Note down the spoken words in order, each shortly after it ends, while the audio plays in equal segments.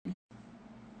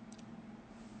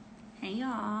Hey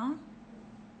y'all,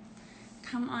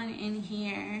 come on in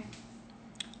here.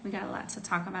 We got a lot to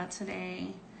talk about today.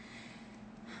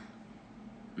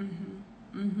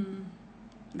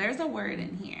 There's a word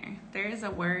in here. There is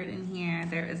a word in here.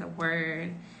 There is a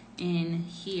word in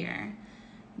here.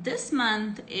 This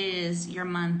month is your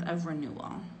month of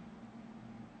renewal.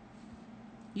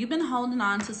 You've been holding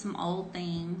on to some old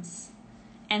things,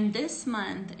 and this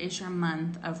month is your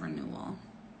month of renewal.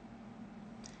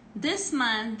 This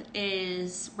month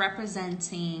is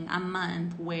representing a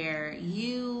month where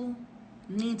you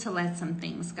need to let some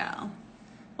things go.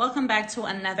 Welcome back to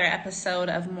another episode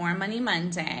of More Money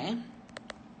Monday.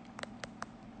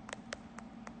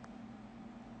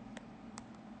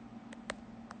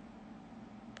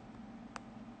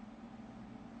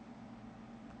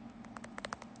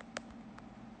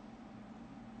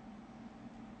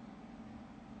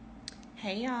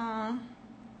 Hey y'all.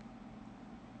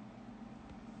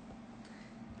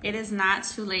 It is not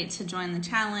too late to join the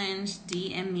challenge.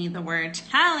 DM me the word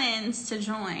challenge to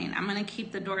join. I'm going to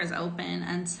keep the doors open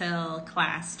until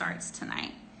class starts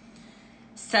tonight.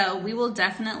 So we will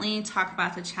definitely talk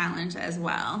about the challenge as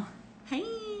well. Hey.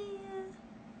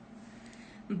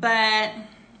 But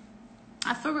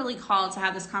I feel really called to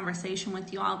have this conversation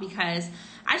with you all because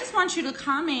I just want you to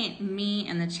comment me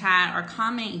in the chat or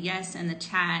comment yes in the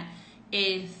chat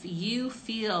if you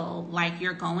feel like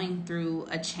you're going through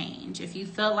a change, if you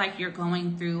feel like you're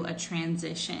going through a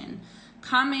transition.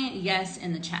 Comment yes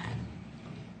in the chat.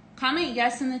 Comment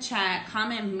yes in the chat.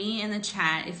 Comment me in the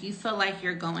chat if you feel like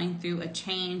you're going through a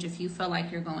change, if you feel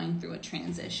like you're going through a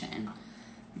transition.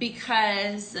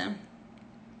 Because,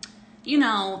 you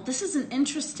know, this is an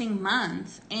interesting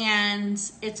month and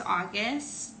it's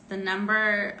August. The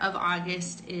number of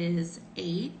August is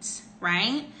 8,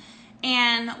 right?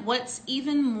 And what's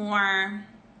even more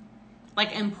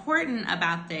important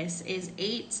about this is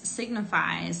 8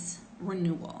 signifies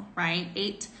renewal, right?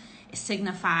 8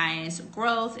 signifies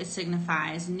growth. It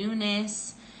signifies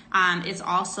newness. It's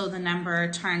also the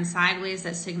number turned sideways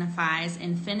that signifies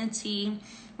infinity,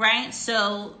 right?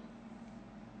 So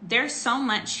there's so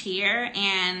much here,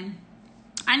 and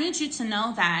I need you to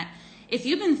know that if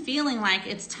you've been feeling like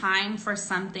it's time for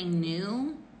something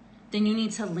new, then you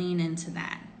need to lean into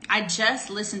that. I just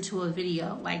listened to a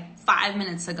video like 5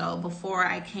 minutes ago before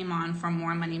I came on for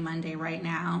More Money Monday right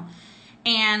now.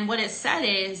 And what it said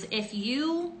is, if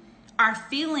you are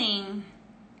feeling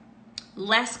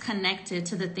less connected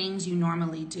to the things you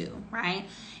normally do, right?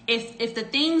 If the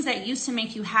things that used to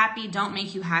make you happy don't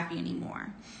make you happy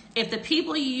anymore. If the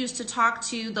people you used to talk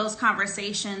to, those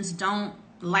conversations don't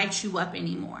light you up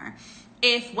anymore.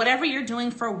 If whatever you're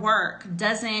doing for work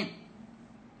doesn't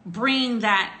bring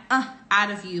that out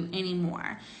of you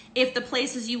anymore. If the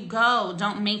places you go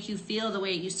don't make you feel the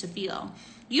way it used to feel,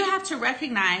 you have to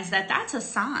recognize that that's a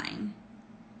sign.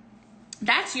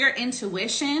 That's your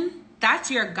intuition.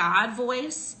 That's your God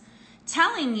voice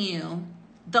telling you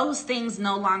those things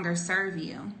no longer serve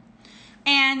you.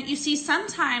 And you see,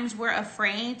 sometimes we're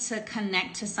afraid to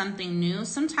connect to something new.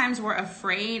 Sometimes we're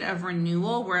afraid of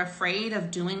renewal. We're afraid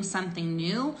of doing something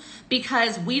new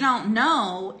because we don't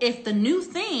know if the new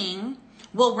thing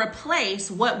will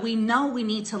replace what we know we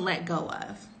need to let go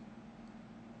of.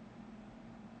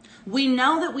 We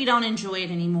know that we don't enjoy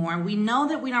it anymore. We know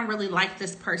that we don't really like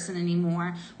this person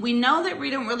anymore. We know that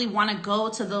we don't really want to go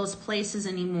to those places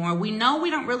anymore. We know we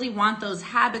don't really want those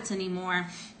habits anymore.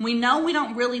 We know we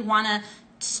don't really want to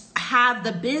have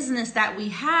the business that we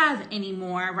have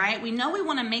anymore, right? We know we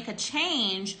want to make a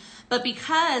change, but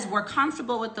because we're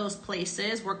comfortable with those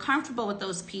places, we're comfortable with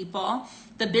those people,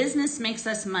 the business makes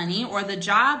us money or the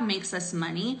job makes us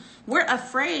money, we're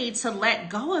afraid to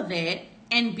let go of it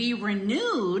and be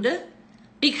renewed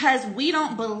because we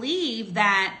don't believe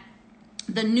that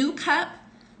the new cup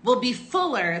will be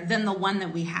fuller than the one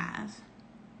that we have.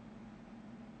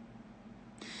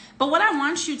 But what I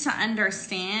want you to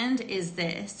understand is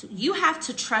this. You have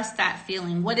to trust that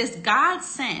feeling. What is God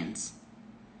sent,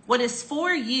 what is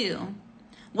for you,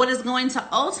 what is going to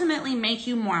ultimately make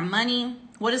you more money,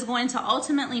 what is going to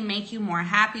ultimately make you more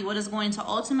happy, what is going to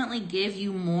ultimately give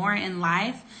you more in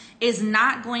life is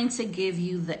not going to give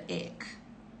you the ick.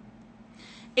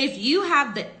 If you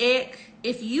have the ick,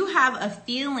 if you have a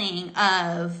feeling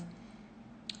of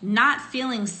not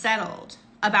feeling settled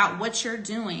about what you're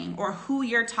doing or who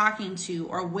you're talking to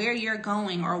or where you're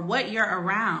going or what you're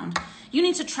around, you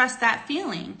need to trust that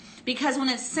feeling because when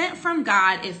it's sent from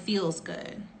God, it feels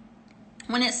good.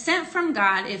 When it's sent from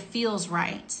God, it feels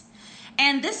right.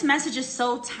 And this message is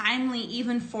so timely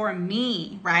even for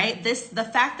me, right? The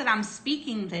fact that I'm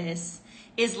speaking this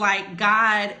is like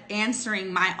God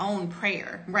answering my own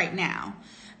prayer right now.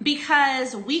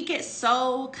 Because we get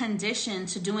so conditioned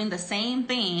to doing the same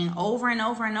thing over and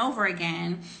over and over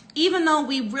again, even though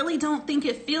we really don't think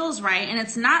it feels right and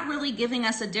it's not really giving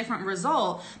us a different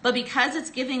result, but because it's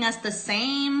giving us the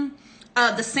same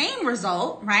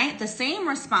result, right? The same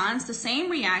response, the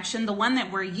same reaction, the one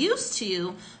that we're used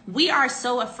to, we are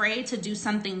so afraid to do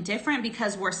something different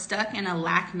because we're stuck in a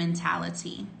lack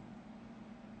mentality.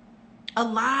 A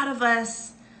lot of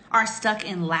us are stuck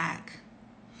in lack.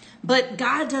 But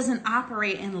God doesn't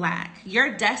operate in lack.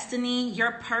 Your destiny,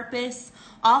 your purpose,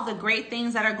 all the great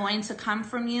things that are going to come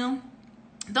from you,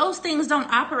 those things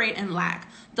don't operate in lack.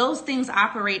 Those things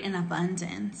operate in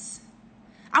abundance.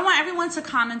 I want everyone to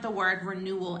comment the word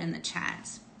renewal in the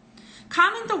chat.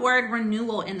 Comment the word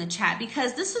renewal in the chat,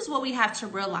 because this is what we have to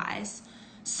realize.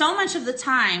 So much of the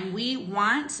time we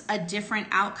want a different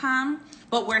outcome,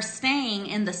 but we're staying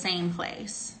in the same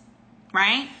place,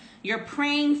 right? You're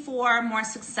praying for more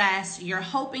success. You're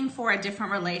hoping for a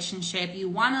different relationship. You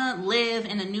want to live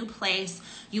in a new place.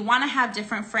 You want to have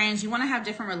different friends. You want to have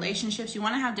different relationships. You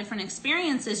want to have different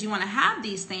experiences. You want to have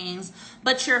these things,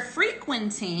 but you're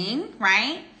frequenting,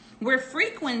 right? We're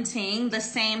frequenting the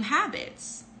same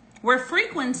habits. We're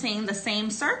frequenting the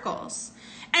same circles.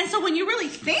 And so when you really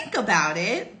think about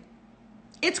it,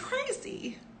 it's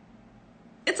crazy.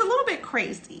 It's a little bit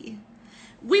crazy.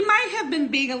 We might have been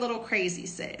being a little crazy,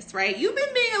 sis, right? You've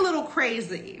been being a little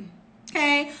crazy,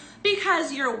 okay?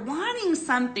 Because you're wanting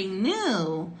something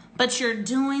new, but you're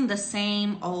doing the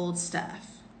same old stuff.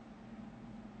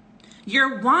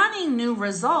 You're wanting new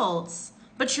results,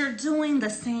 but you're doing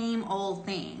the same old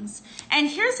things. And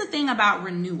here's the thing about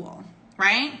renewal,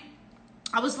 right?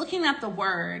 I was looking at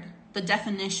the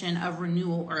definition of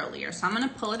renewal earlier. So I'm going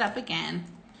to pull it up again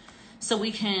so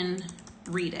we can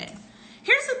read it.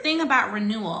 Here's the thing about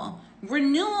renewal.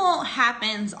 Renewal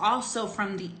happens also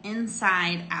from the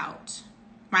inside out,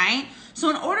 right?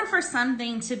 So in order for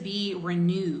something to be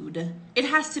renewed, it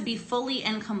has to be fully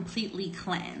and completely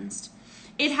cleansed.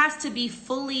 It has to be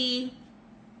fully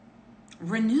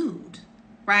renewed,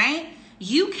 right?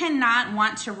 You cannot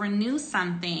want to renew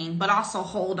something, but also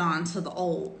hold on to the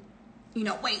old.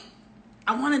 Wait,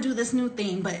 I want to do this new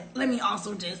thing, but let me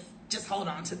also just hold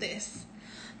on to this.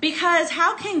 Because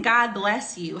how can God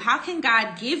bless you? How can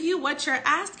God give you what you're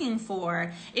asking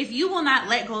for if you will not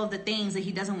let go of the things that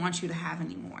he doesn't want you to have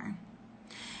anymore?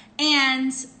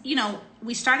 And,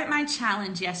 we started my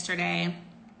challenge yesterday,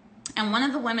 and one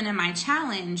of the women in my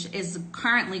challenge is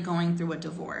currently going through a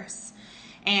divorce.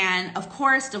 And of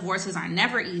course, divorces are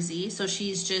never easy. So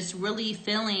she's just really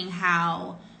feeling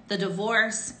how the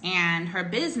divorce and her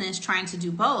business, trying to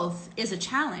do both, is a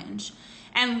challenge.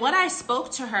 And what I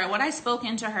spoke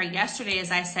into her yesterday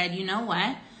is I said, you know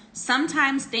what?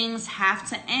 Sometimes things have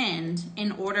to end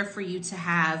in order for you to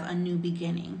have a new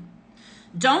beginning.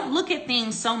 Don't look at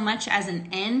things so much as an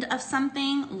end of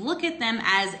something. Look at them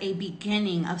as a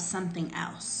beginning of something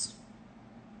else.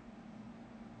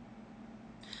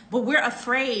 But we're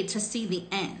afraid to see the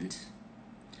end.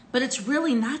 But it's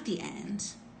really not the end,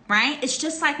 right? It's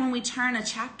just like when we turn a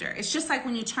chapter. It's just like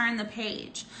when you turn the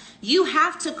page. You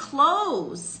have to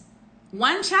close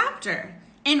one chapter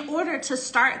in order to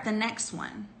start the next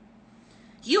one.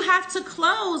 You have to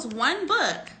close one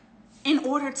book in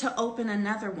order to open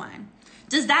another one.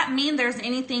 Does that mean there's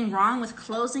anything wrong with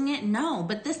closing it? No,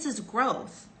 but this is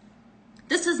growth.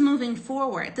 This is moving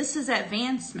forward. This is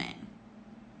advancement.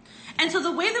 And so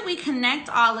the way that we connect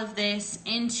all of this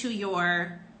into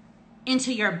your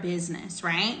business,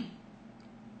 right?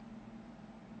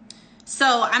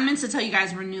 So I meant to tell you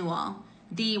guys renewal,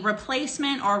 the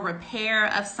replacement or repair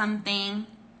of something,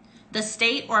 the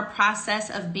state or process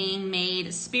of being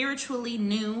made spiritually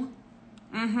new.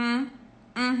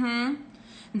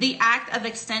 The act of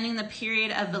extending the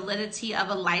period of validity of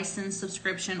a license,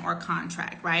 subscription, or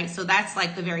contract, right? So that's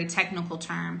like the very technical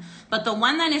term. But the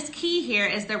one that is key here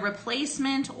is the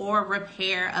replacement or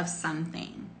repair of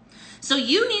something. So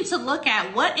you need to look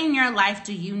at what in your life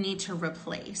do you need to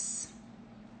replace.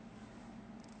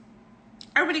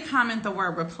 Everybody comment the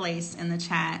word replace in the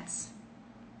chats.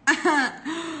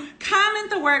 Comment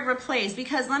the word replace,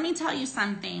 because let me tell you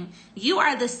something. You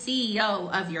are the CEO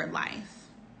of your life.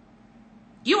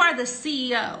 You are the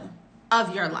CEO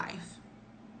of your life.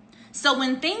 So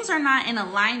when things are not in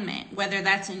alignment, whether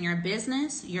that's in your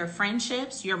business, your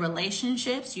friendships, your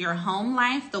relationships, your home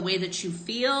life, the way that you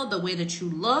feel, the way that you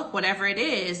look, whatever it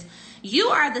is, you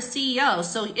are the CEO.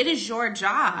 So it is your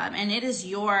job and it is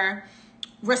your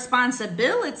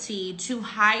responsibility to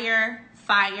hire,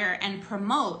 fire, and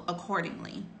promote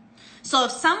accordingly. So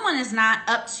if someone is not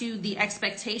up to the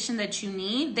expectation that you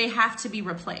need, they have to be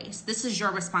replaced. This is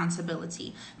your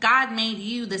responsibility. God made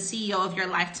you the CEO of your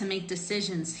life to make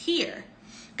decisions here.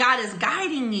 God is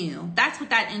guiding you. That's what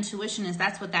that intuition is.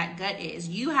 That's what that gut is.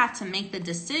 You have to make the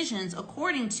decisions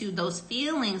according to those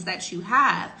feelings that you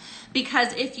have.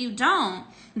 Because if you don't,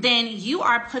 then you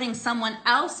are putting someone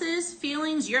else's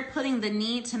feelings, you're putting the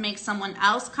need to make someone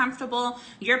else comfortable,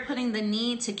 you're putting the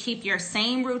need to keep your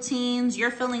same routines,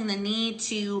 you're feeling the need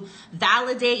to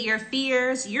validate your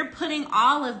fears, you're putting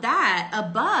all of that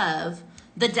above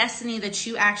the destiny that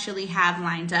you actually have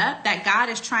lined up, that God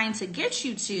is trying to get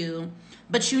you to,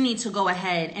 but you need to go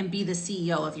ahead and be the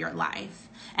CEO of your life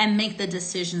and make the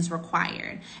decisions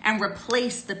required and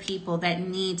replace the people that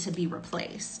need to be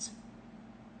replaced.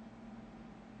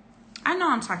 I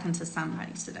know I'm talking to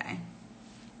somebody today.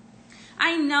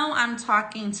 I know I'm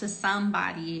talking to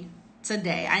somebody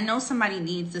today. I know somebody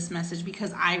needs this message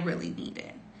because I really need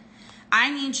it.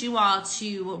 I need you all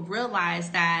to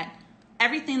realize that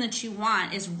everything that you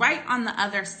want is right on the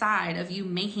other side of you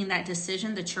making that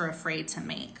decision that you're afraid to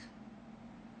make.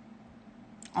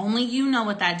 Only you know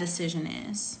what that decision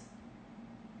is.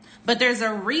 But there's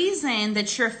a reason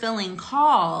that you're feeling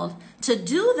called to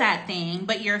do that thing,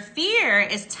 but your fear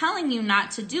is telling you not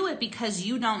to do it because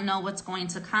you don't know what's going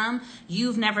to come.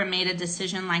 You've never made a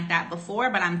decision like that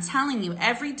before, but I'm telling you,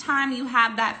 every time you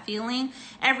have that feeling,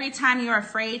 every time you're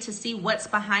afraid to see what's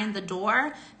behind the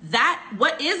door, that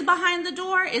what is behind the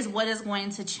door is what is going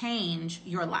to change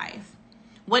your life.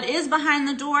 What is behind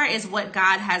the door is what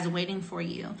God has waiting for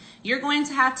you. You're going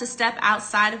to have to step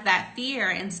outside of that fear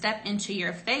and step into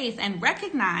your faith and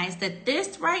recognize that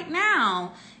this right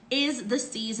now is the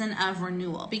season of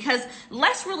renewal. Because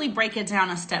let's really break it down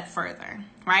a step further,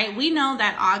 right? We know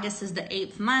that August is the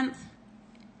 8th month,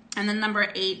 and the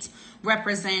number 8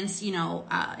 represents,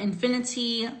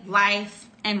 infinity, life,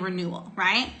 and renewal,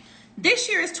 right? This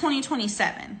year is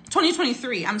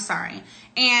 2023, I'm sorry.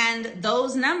 And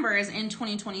those numbers in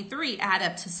 2023 add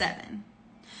up to 7.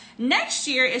 Next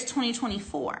year is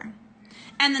 2024.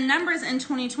 And the numbers in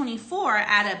 2024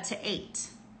 add up to 8.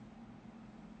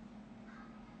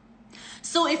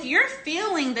 So if you're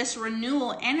feeling this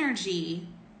renewal energy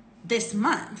this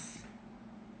month,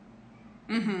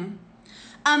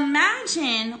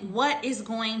 imagine what is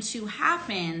going to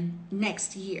happen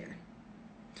next year.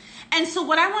 And so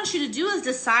what I want you to do is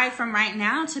decide from right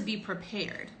now to be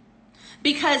prepared.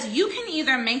 Because you can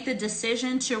either make the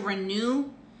decision to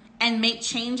renew and make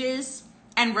changes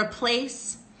and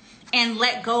replace and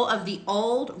let go of the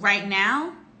old right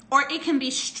now, or it can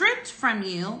be stripped from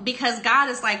you because God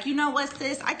is like, you know what,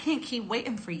 sis, I can't keep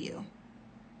waiting for you.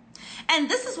 And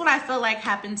this is what I feel like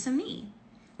happened to me.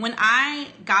 When I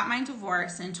got my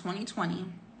divorce in 2020,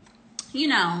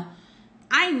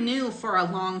 I knew for a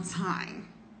long time.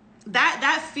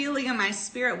 That feeling in my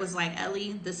spirit was like,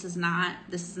 Ellie, this is not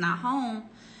home.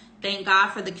 Thank God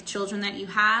for the children that you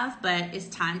have, but it's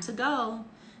time to go.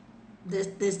 This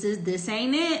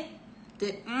ain't it.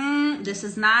 This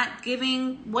is not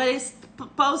giving what it's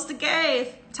supposed to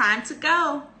give. Time to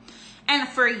go. And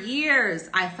for years,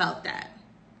 I felt that.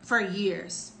 For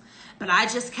years. But I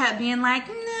just kept being like,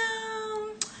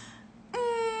 no.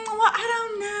 Well, I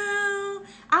don't know.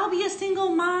 I'll be a single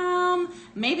mom.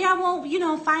 Maybe I won't,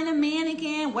 find a man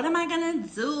again. What am I going to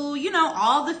do?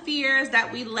 All the fears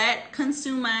that we let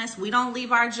consume us. We don't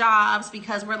leave our jobs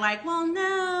because we're like, well,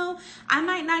 no, I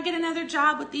might not get another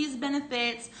job with these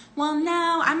benefits. Well,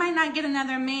 no, I might not get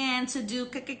another man to do.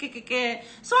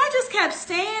 So I just kept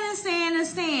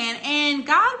staying. And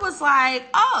God was like,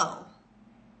 oh,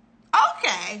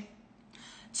 okay.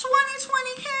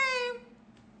 2020 came.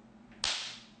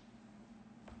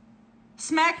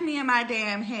 Smacked me in my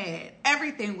damn head.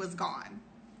 Everything was gone.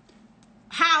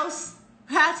 House,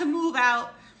 had to move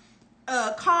out.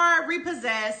 Car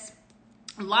repossessed.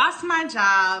 Lost my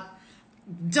job.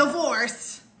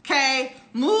 Divorced. Okay.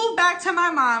 Moved back to my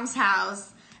mom's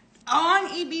house. On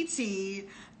EBT.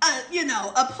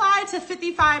 Applied to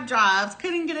 55 jobs.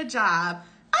 Couldn't get a job.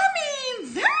 I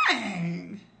mean,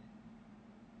 dang.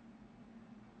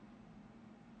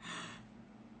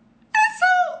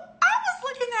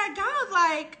 At God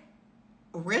like,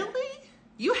 really?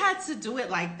 You had to do it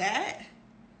like that?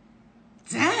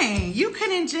 Dang, you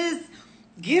couldn't just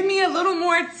give me a little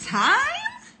more time?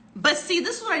 But see,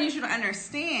 this is what I need you to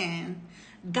understand.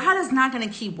 God is not going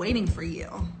to keep waiting for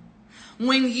you.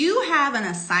 When you have an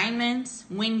assignment,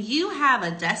 when you have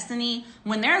a destiny,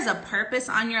 when there's a purpose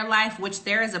on your life, which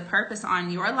there is a purpose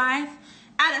on your life,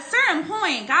 at a certain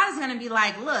point, God is going to be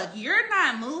like, look, you're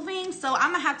not moving, so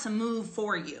I'm going to have to move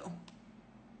for you.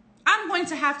 I'm going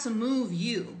to have to move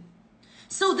you.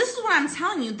 So this is what I'm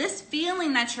telling you. This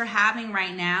feeling that you're having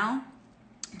right now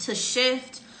to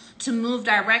shift, to move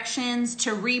directions,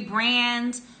 to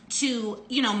rebrand, to,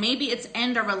 maybe it's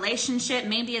end a relationship,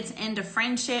 maybe it's end a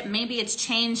friendship, maybe it's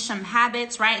change some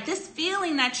habits, right? This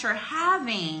feeling that you're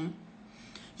having,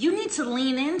 you need to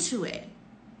lean into it,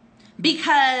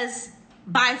 because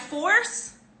by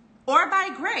force or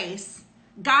by grace,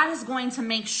 God is going to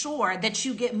make sure that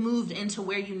you get moved into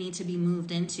where you need to be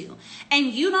moved into. And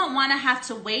you don't want to have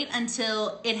to wait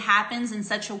until it happens in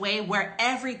such a way where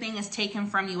everything is taken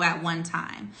from you at one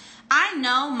time. I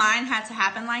know mine had to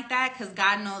happen like that because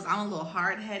God knows I'm a little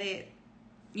hard-headed.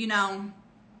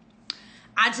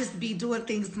 I just be doing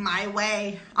things my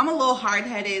way. I'm a little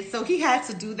hard-headed, so he had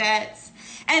to do that.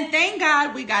 And thank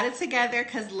God we got it together,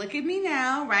 because look at me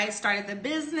now, right? Started the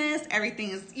business. Everything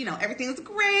is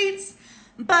great.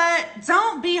 But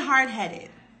don't be hard-headed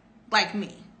like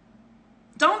me.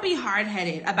 Don't be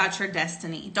hard-headed about your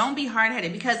destiny. Don't be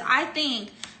hard-headed, because I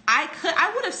think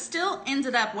I would have still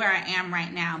ended up where I am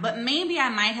right now, but maybe I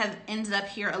might have ended up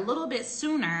here a little bit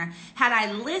sooner had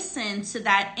I listened to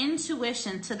that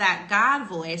intuition, to that God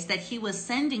voice that he was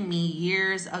sending me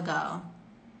years ago.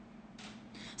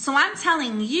 So I'm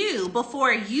telling you,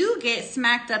 before you get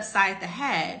smacked upside the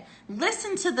head,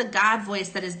 listen to the God voice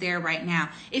that is there right now.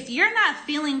 If you're not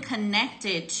feeling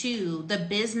connected to the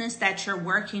business that you're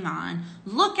working on,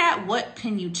 look at what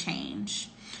can you change.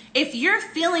 If you're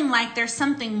feeling like there's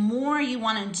something more you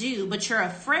want to do, but you're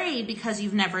afraid because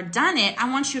you've never done it, I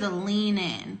want you to lean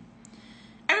in.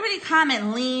 Everybody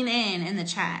comment lean in the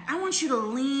chat. I want you to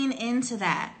lean into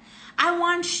that. I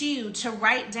want you to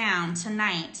write down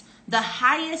tonight the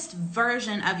highest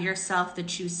version of yourself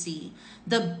that you see,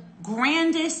 the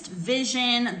grandest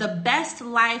vision, the best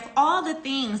life, all the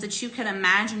things that you could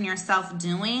imagine yourself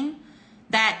doing,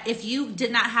 that if you did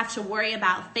not have to worry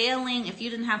about failing, if you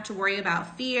didn't have to worry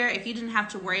about fear, if you didn't have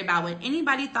to worry about what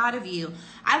anybody thought of you,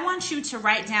 I want you to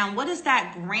write down what is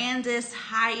that grandest,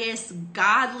 highest,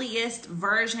 godliest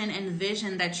version and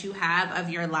vision that you have of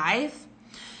your life.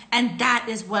 And that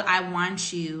is what I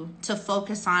want you to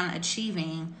focus on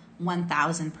achieving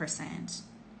 1000%.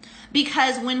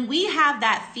 Because when we have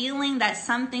that feeling that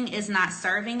something is not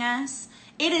serving us,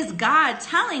 it is God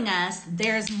telling us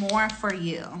there's more for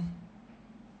you.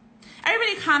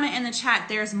 Everybody comment in the chat,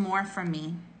 there's more for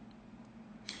me.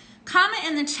 Comment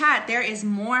in the chat, there is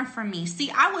more for me.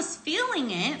 See, I was feeling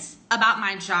it about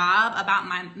my job, about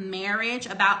my marriage,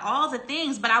 about all the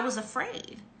things, but I was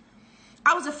afraid.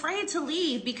 I was afraid to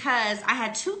leave because I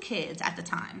had 2 kids at the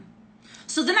time.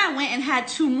 So then I went and had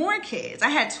 2 more kids. I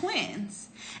had twins.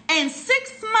 And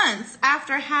 6 months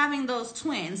after having those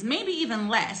twins, maybe even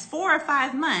less, 4 or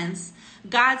 5 months,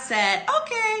 God said,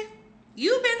 okay,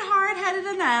 you've been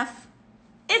hard-headed enough.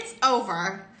 It's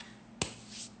over.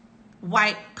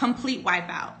 Complete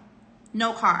wipeout.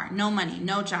 No car, no money,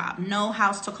 no job, no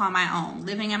house to call my own,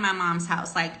 living in my mom's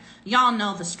house. Like, y'all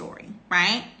know the story,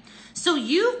 right? So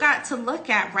you've got to look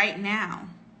at right now,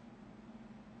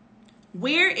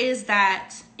 where is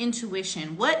that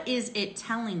intuition? What is it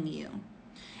telling you?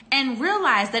 And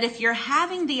realize that if you're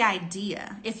having the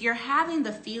idea, if you're having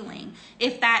the feeling,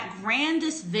 if that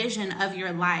grandest vision of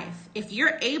your life, if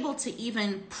you're able to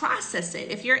even process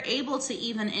it, if you're able to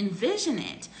even envision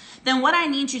it, then what I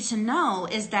need you to know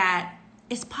is that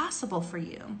it's possible for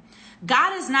you.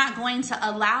 God is not going to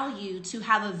allow you to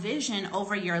have a vision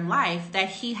over your life that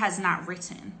he has not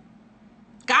written.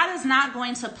 God is not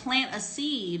going to plant a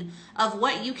seed of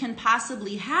what you can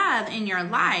possibly have in your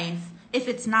life if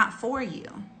it's not for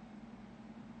you.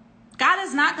 God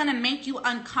is not going to make you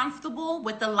uncomfortable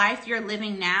with the life you're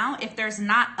living now if there's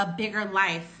not a bigger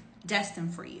life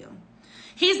destined for you.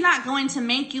 He's not going to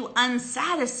make you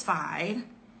unsatisfied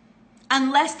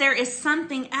unless there is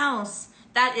something else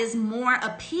that is more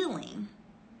appealing.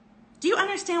 Do you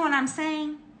understand what I'm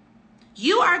saying?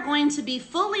 You are going to be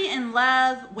fully in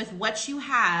love with what you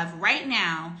have right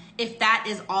now if that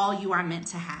is all you are meant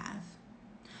to have.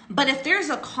 But if there's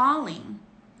a calling,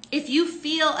 if you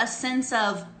feel a sense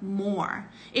of more,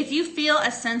 if you feel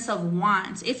a sense of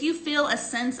want, if you feel a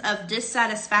sense of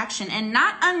dissatisfaction, and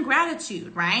not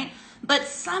ungratitude, right? But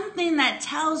something that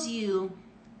tells you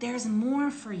there's more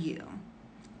for you.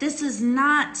 This is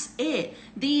not it.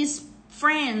 These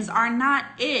friends are not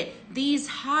it. These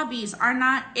hobbies are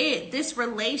not it. This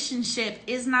relationship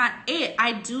is not it.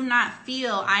 I do not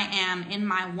feel I am in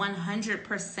my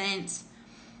 100%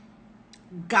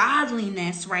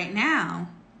 godliness right now.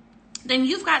 Then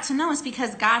you've got to know it's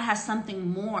because God has something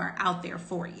more out there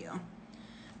for you.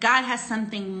 God has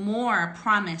something more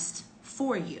promised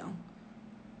for you.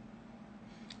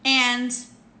 And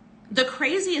the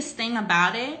craziest thing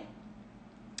about it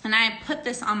And I put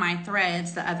this on my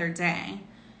threads the other day.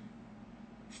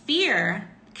 Fear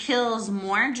kills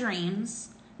more dreams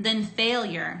than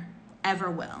failure ever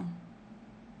will.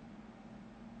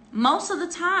 Most of the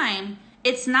time,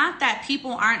 it's not that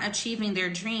people aren't achieving their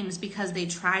dreams because they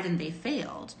tried and they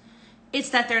failed. It's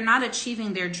that they're not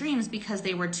achieving their dreams because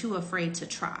they were too afraid to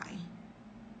try.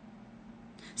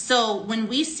 So when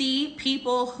we see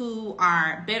people who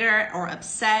are bitter or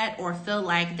upset or feel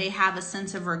like they have a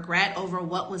sense of regret over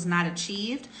what was not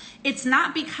achieved, it's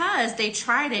not because they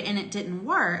tried it and it didn't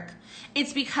work.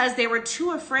 It's because they were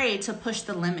too afraid to push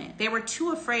the limit. They were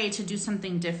too afraid to do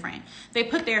something different. They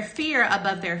put their fear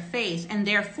above their faith, and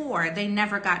therefore they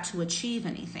never got to achieve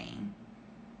anything.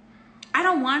 I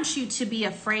don't want you to be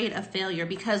afraid of failure,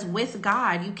 because with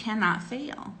God, you cannot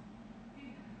fail.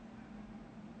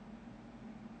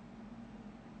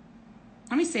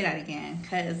 Let me say that again,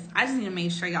 because I just need to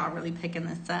make sure y'all really picking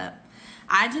this up.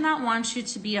 I do not want you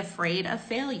to be afraid of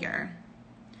failure,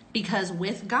 because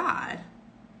with God,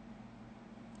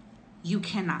 you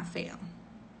cannot fail.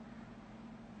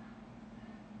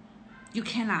 You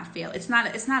cannot fail. It's not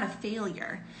a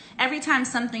failure. Every time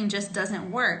something just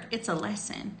doesn't work, it's a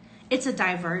lesson. It's a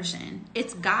diversion.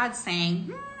 It's God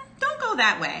saying, don't go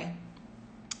that way.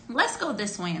 Let's go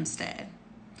this way instead.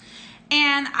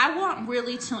 And I want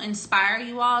really to inspire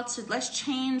you all to, let's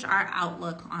change our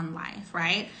outlook on life,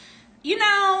 right? You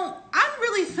know, I'm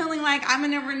really feeling like I'm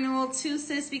in a renewal too,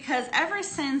 sis, because ever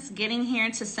since getting here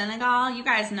to Senegal, you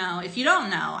guys know, if you don't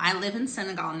know, I live in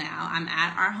Senegal now. I'm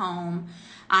at our home,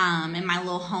 in my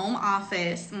little home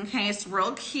office. Okay, it's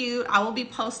real cute. I will be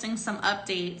posting some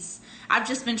updates. I've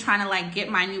just been trying to like get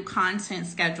my new content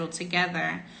schedule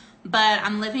together. But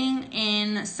I'm living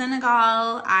in Senegal.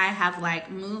 I have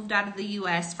like moved out of the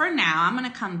US for now. I'm going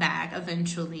to come back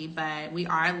eventually, but we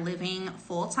are living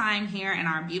full time here in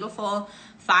our beautiful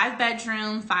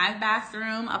 5-bedroom,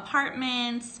 5-bathroom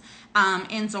apartments,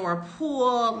 indoor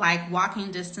pool, like walking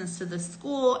distance to the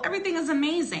school. Everything is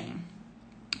amazing.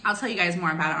 I'll tell you guys more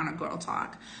about it on a Girl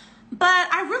Talk. But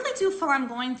I really do feel I'm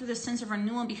going through this sense of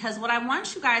renewal, because what I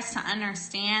want you guys to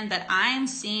understand that I am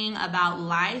seeing about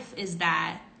life is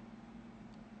that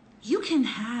you can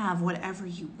have whatever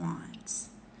you want.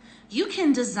 You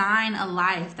can design a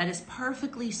life that is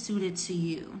perfectly suited to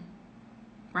you,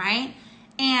 right?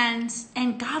 And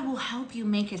God will help you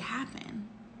make it happen.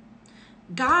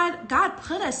 God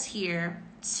put us here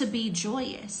to be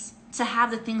joyous, to have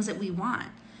the things that we want.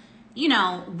 You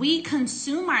know, we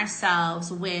consume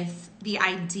ourselves with the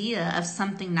idea of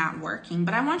something not working,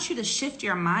 but I want you to shift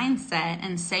your mindset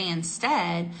and say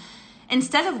instead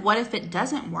of what if it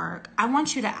doesn't work, I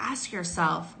want you to ask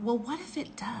yourself, well, what if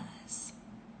it does?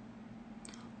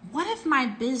 What if my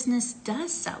business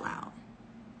does sell out?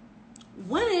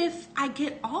 What if I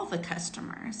get all the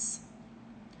customers?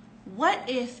 What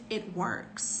if it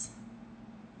works?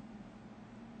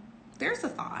 There's a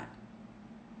thought.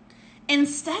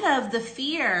 Instead of the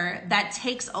fear that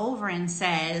takes over and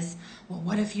says, well,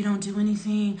 what if you don't do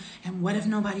anything? And what if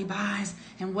nobody buys?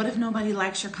 And what if nobody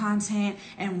likes your content?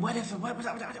 And what if...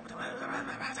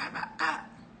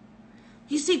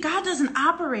 You see, God doesn't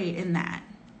operate in that.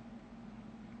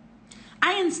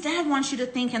 I instead want you to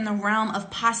think in the realm of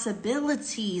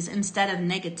possibilities instead of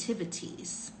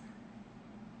negativities.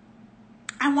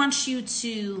 I want you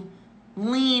to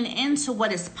lean into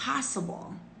what is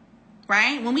possible.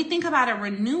 Right? When we think about a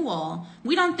renewal,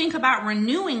 we don't think about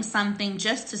renewing something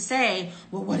just to say,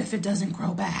 well, what if it doesn't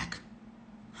grow back?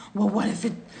 Well, what if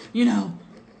it,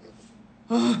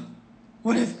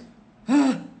 what if,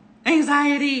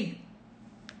 anxiety?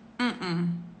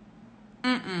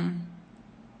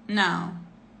 No.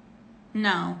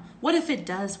 What if it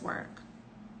does work?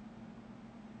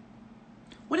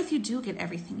 What if you do get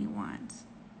everything you want?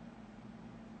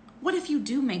 What if you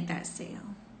do make that sale?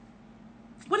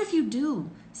 What if you do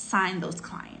sign those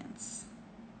clients?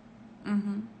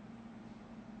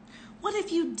 What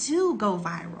if you do go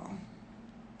viral?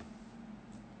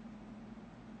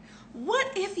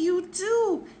 What if you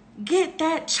do get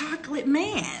that chocolate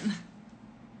man?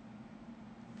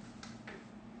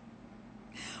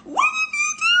 What if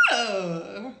you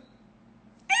do?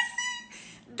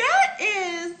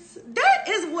 That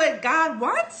is what God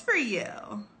wants for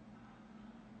you.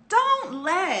 Don't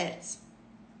let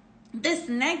this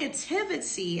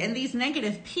negativity and these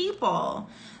negative people,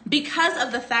 because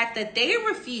of the fact that they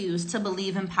refuse to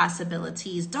believe in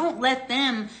possibilities, don't let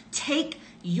them take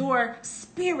your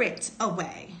spirit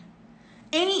away.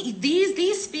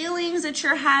 these feelings that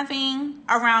you're having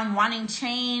around wanting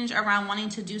change, around wanting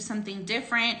to do something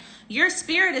different, your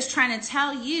spirit is trying to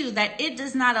tell you that it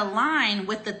does not align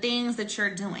with the things that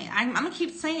you're doing. I'm gonna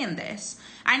keep saying this.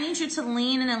 I need you to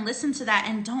lean in and listen to that,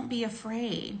 and don't be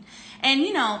afraid. And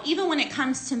even when it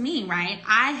comes to me, right,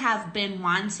 I have been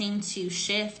wanting to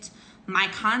shift my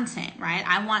content, right?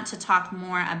 I want to talk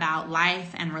more about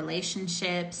life and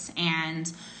relationships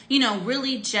and,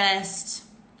 really just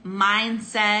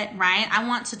mindset, right? I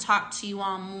want to talk to you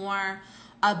all more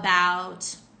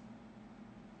about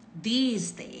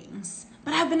these things,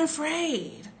 but I've been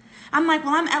afraid. I'm like,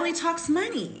 well, I'm Ellie Talks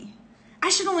Money. I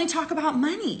should only talk about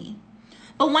money.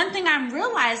 But one thing I'm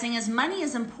realizing is money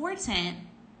is important,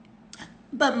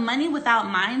 but money without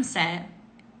mindset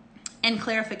and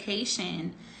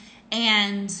clarification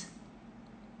and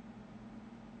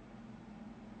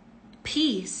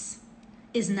peace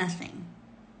is nothing.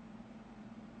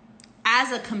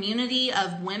 As a community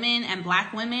of women and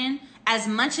Black women, as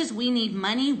much as we need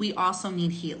money, we also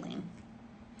need healing.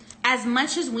 As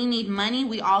much as we need money,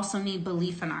 we also need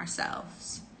belief in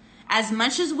ourselves. As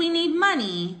much as we need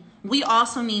money, we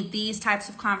also need these types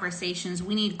of conversations.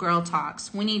 We need girl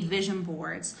talks. We need vision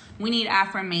boards. We need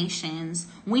affirmations.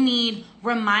 We need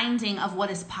reminding of what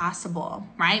is possible,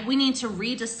 right? We need to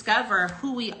rediscover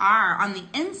who we are on the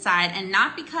inside, and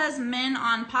not because men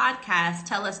on podcasts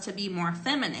tell us to be more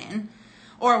feminine,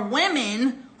 or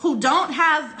women who don't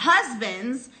have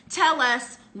husbands tell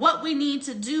us what we need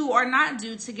to do or not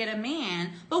do to get a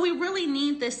man, but we really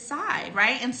need this side,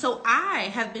 right? And so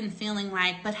I have been feeling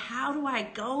like, but how do I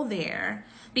go there?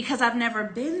 Because I've never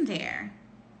been there.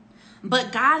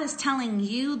 But God is telling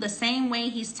you the same way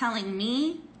he's telling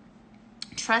me,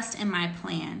 trust in my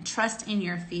plan, trust in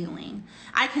your feeling.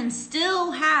 I can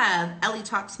still have Ellie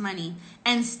Talks Money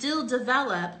and still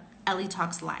develop Ellie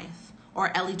Talks Life,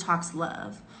 or Ellie Talks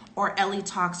Love, or Ellie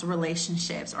Talks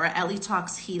Relationships, or Ellie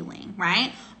Talks Healing,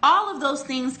 right? All of those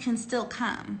things can still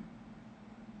come.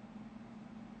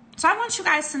 So I want you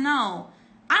guys to know,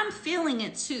 I'm feeling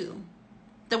it too.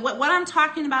 What I'm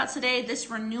talking about today, this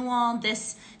renewal,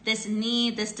 this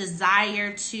need, this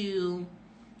desire to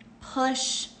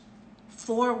push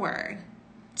forward,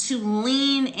 to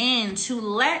lean in, to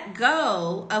let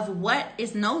go of what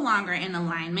is no longer in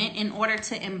alignment in order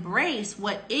to embrace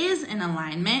what is in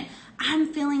alignment,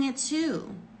 I'm feeling it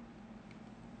too.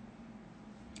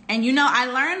 And I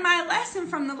learned my lesson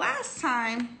from the last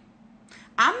time.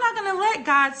 I'm not going to let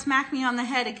God smack me on the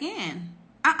head again.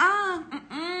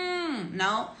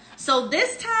 No. So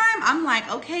this time I'm like,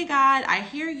 okay, God, I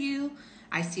hear you.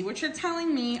 I see what you're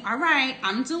telling me. All right,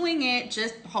 I'm doing it.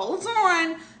 Just hold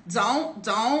on. Don't.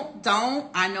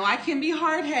 I know I can be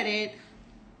hard-headed.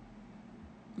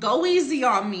 Go easy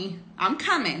on me. I'm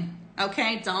coming.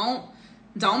 Okay,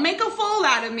 don't make a fool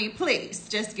out of me, please.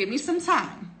 Just give me some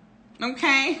time.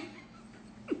 Okay?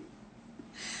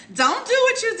 Don't do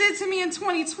what you did to me in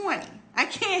 2020. I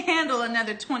can't handle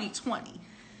another 2020.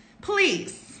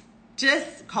 Please,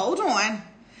 just hold on.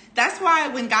 That's why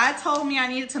when God told me I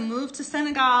needed to move to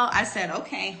Senegal, I said,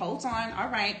 okay, hold on. All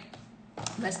right,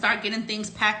 let's start getting things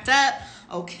packed up.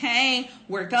 Okay,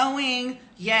 we're going.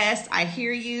 Yes, I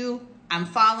hear you. I'm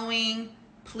following.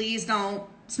 Please don't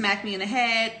smack me in the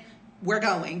head. We're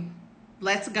going.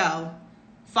 Let's go.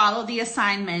 Follow the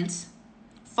assignment.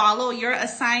 Follow your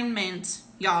assignment,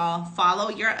 y'all. Follow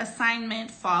your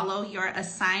assignment. Follow your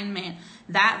assignment.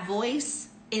 That voice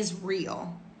is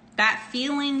real. That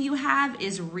feeling you have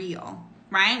is real,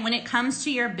 right? When it comes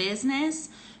to your business,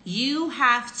 you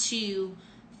have to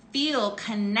feel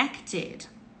connected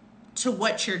to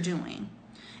what you're doing.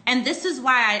 And this is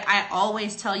why I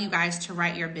always tell you guys to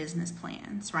write your business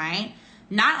plans, right?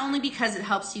 Not only because it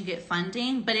helps you get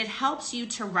funding, but it helps you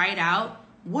to write out,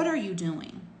 what are you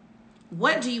doing?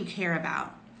 What do you care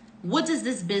about? What does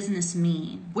this business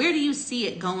mean? Where do you see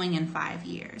it going in 5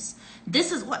 years?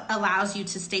 This is what allows you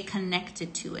to stay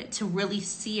connected to it, to really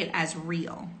see it as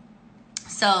real.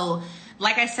 So,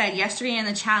 like I said, yesterday in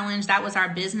the challenge, that was our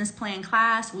business plan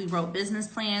class. We wrote business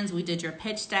plans. We did your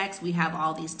pitch decks. We have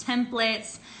all these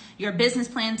templates, your business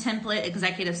plan template,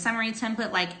 executive summary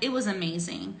template. Like, it was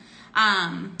amazing.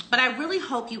 But I really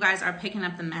hope you guys are picking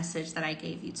up the message that I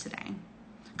gave you today.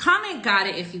 Comment got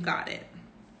it if you got it.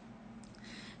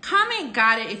 Comment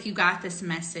got it if you got this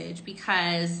message,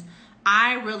 because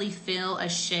I really feel a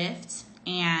shift,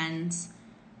 and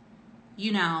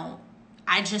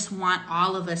I just want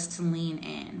all of us to lean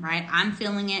in, right? I'm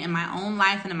feeling it in my own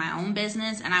life and in my own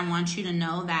business, and I want you to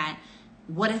know that,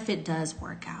 what if it does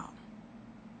work out?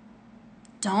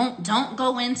 Don't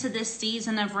go into this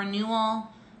season of renewal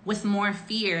with more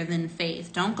fear than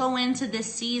faith. Don't go into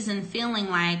this season feeling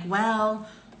like, well,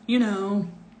 you know,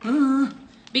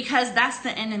 because that's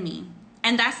the enemy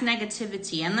and that's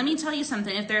negativity. And let me tell you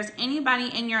something. If there's anybody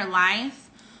in your life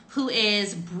who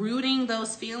is brooding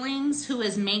those feelings, who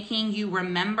is making you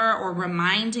remember or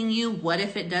reminding you, what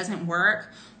if it doesn't work?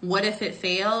 What if it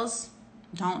fails?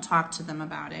 Don't talk to them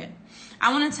about it.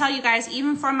 I want to tell you guys,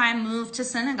 even for my move to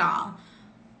Senegal,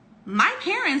 my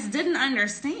parents didn't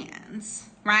understand,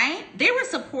 right? They were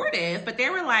supportive, but they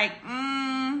were like,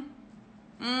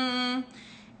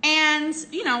 And,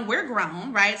 you know, we're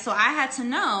grown, right? So I had to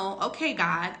know, okay,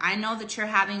 God, I know that you're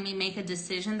having me make a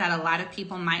decision that a lot of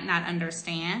people might not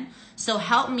understand. So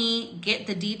help me get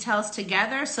the details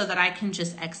together so that I can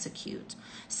just execute.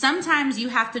 Sometimes you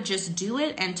have to just do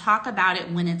it and talk about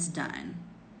it when it's done.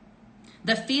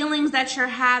 The feelings that you're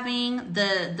having,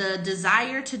 the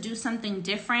desire to do something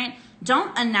different,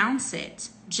 don't announce it.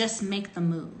 Just make the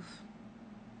move.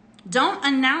 Don't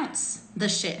announce the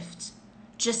shift.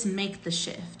 Just make the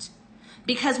shift.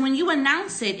 Because when you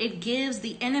announce it, it gives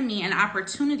the enemy an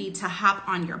opportunity to hop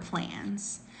on your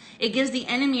plans. It gives the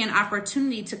enemy an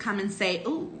opportunity to come and say,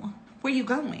 ooh, where you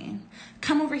going?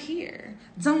 Come over here.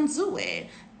 Don't do it.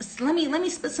 Let me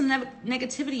spit some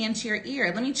negativity into your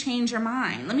ear. Let me change your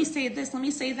mind. Let me say this. Let me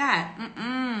say that.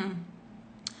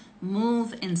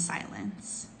 Move in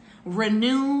silence.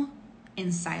 Renew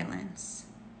in silence.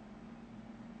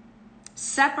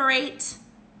 Separate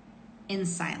in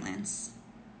silence.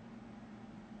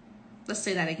 Let's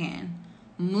say that again.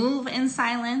 Move in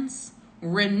silence,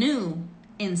 renew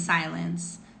in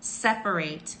silence,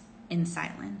 separate in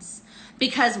silence.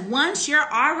 Because once you're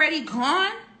already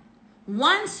gone,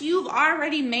 once you've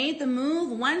already made the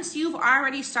move, once you've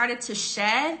already started to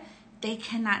shed, they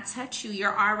cannot touch you.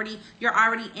 You're already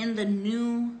in the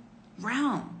new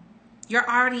realm. You're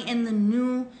already in the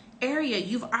new area.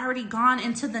 You've already gone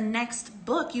into the next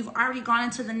book. You've already gone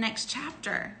into the next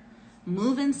chapter.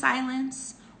 Move in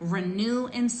silence, renew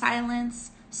in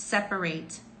silence,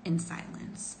 separate in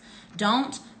silence.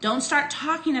 Don't start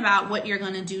talking about what you're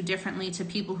going to do differently to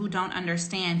people who don't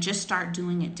understand. Just start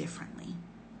doing it differently.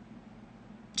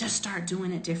 Just start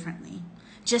doing it differently.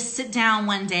 Just sit down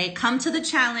one day, come to the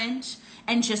challenge,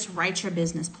 and just write your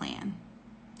business plan.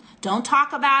 Don't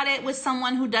talk about it with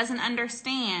someone who doesn't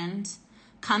understand.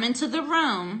 Come into the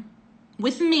room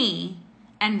with me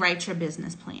and write your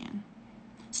business plan.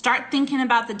 Start thinking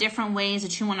about the different ways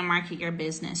that you want to market your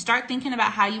business. Start thinking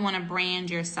about how you want to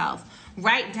brand yourself.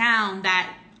 Write down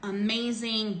that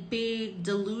amazing, big,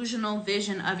 delusional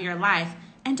vision of your life.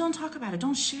 And don't talk about it.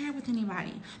 Don't share it with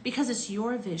anybody because it's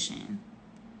your vision.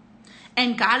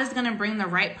 And God is going to bring the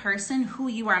right person who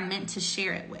you are meant to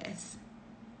share it with.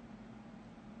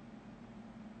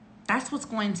 That's what's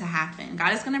going to happen.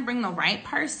 God is going to bring the right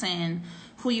person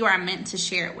who you are meant to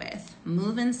share it with.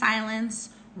 Move in silence,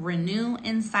 renew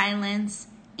in silence,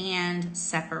 and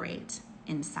separate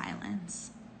in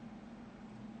silence.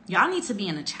 Y'all need to be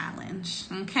in a challenge,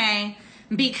 okay?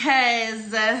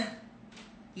 Because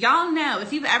y'all know,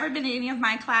 if you've ever been in any of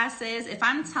my classes, if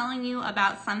I'm telling you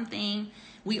about something,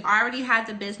 we already had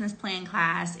the business plan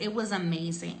class. It was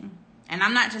amazing. And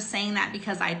I'm not just saying that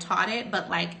because I taught it, but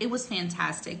like it was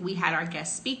fantastic. We had our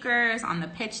guest speakers on the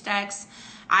pitch decks.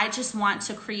 I just want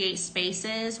to create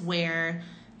spaces where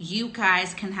you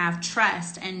guys can have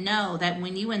trust and know that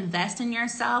when you invest in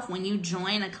yourself, when you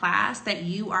join a class, that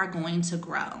you are going to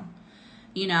grow.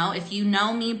 You know, if you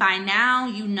know me by now,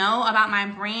 you know about my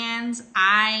brand.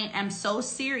 I am so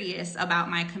serious about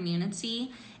my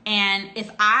community. And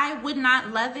if I would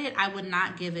not love it, I would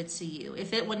not give it to you.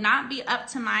 If it would not be up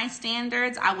to my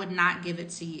standards, I would not give it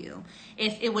to you.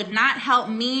 If it would not help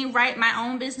me write my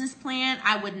own business plan,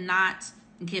 I would not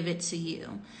give it to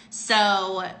you.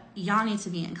 So y'all need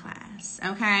to be in class,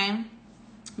 okay?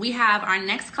 We have our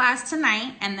next class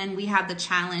tonight, and then we have the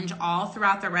challenge all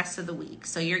throughout the rest of the week.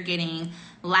 So you're getting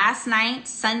last night,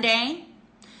 Sunday,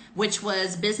 which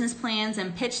was business plans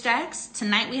and pitch decks.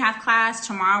 Tonight we have class.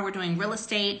 Tomorrow we're doing real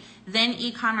estate, then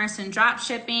e-commerce and drop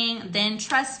shipping, then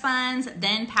trust funds,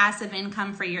 then passive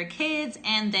income for your kids,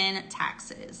 and then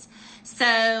taxes.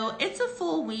 So it's a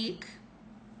full week.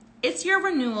 It's your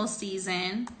renewal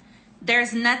season.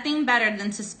 There's nothing better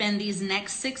than to spend these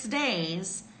next 6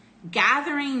 days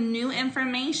gathering new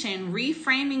information,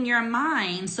 reframing your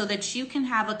mind so that you can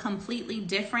have a completely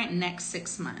different next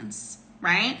 6 months,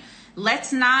 right?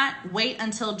 Let's not wait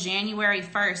until January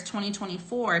 1st,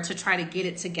 2024 to try to get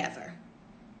it together.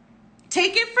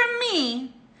 Take it from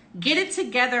me. Get it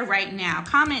together right now.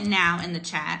 Comment now in the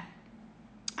chat.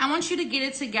 I want you to get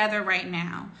it together right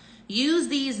now. Use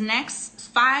these next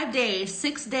 5 days,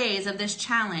 6 days of this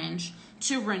challenge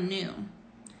to renew,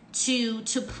 to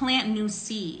plant new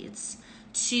seeds,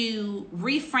 to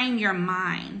reframe your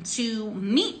mind, to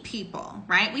meet people,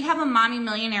 right? We have a Mommy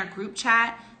Millionaire group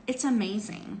chat. It's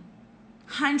amazing.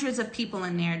 Hundreds of people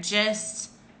in there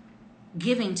just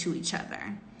giving to each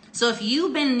other. So if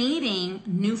you've been needing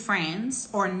new friends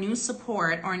or new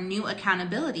support or new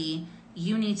accountability,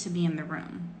 you need to be in the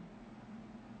room.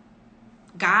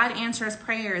 God answers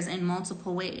prayers in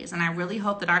multiple ways. And I really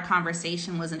hope that our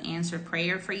conversation was an answered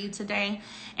prayer for you today.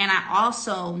 And I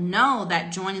also know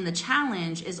that joining the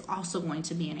challenge is also going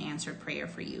to be an answered prayer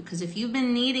for you. Because if you've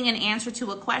been needing an answer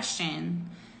to a question,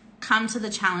 come to the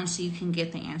challenge so you can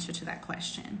get the answer to that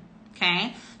question.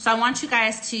 Okay? So I want you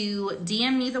guys to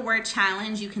DM me the word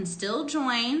challenge. You can still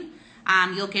join.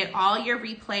 You'll get all your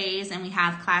replays, and we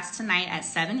have class tonight at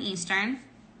 7 Eastern.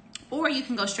 Or you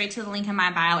can go straight to the link in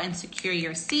my bio and secure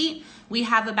your seat. We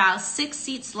have about 6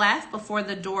 seats left before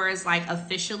the doors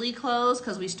officially close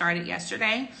because we started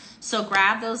yesterday. So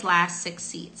grab those last 6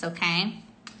 seats, okay?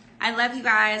 I love you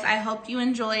guys. I hope you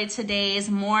enjoyed today's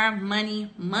More Money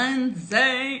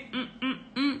Monday.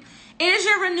 It is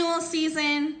your renewal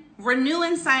season. Renew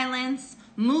in silence,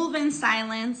 move in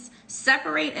silence,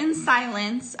 separate in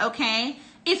silence, okay?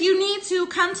 If you need to,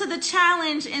 come to the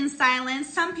challenge in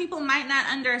silence. Some people might not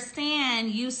understand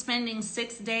you spending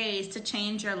 6 days to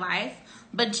change your life,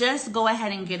 but just go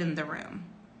ahead and get in the room.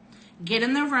 Get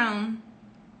in the room.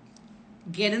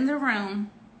 Get in the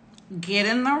room. Get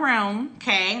in the room,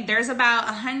 okay? There's about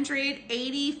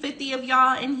 180, 50 of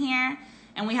y'all in here,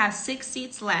 and we have 6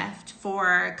 seats left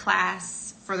for class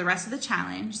for the rest of the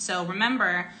challenge. So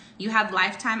remember, you have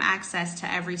lifetime access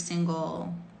to every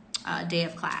single day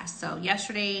of class. So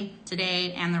yesterday,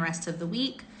 today, and the rest of the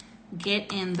week,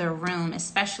 get in the room,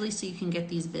 especially so you can get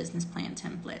these business plan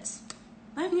templates.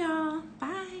 Love y'all.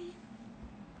 Bye.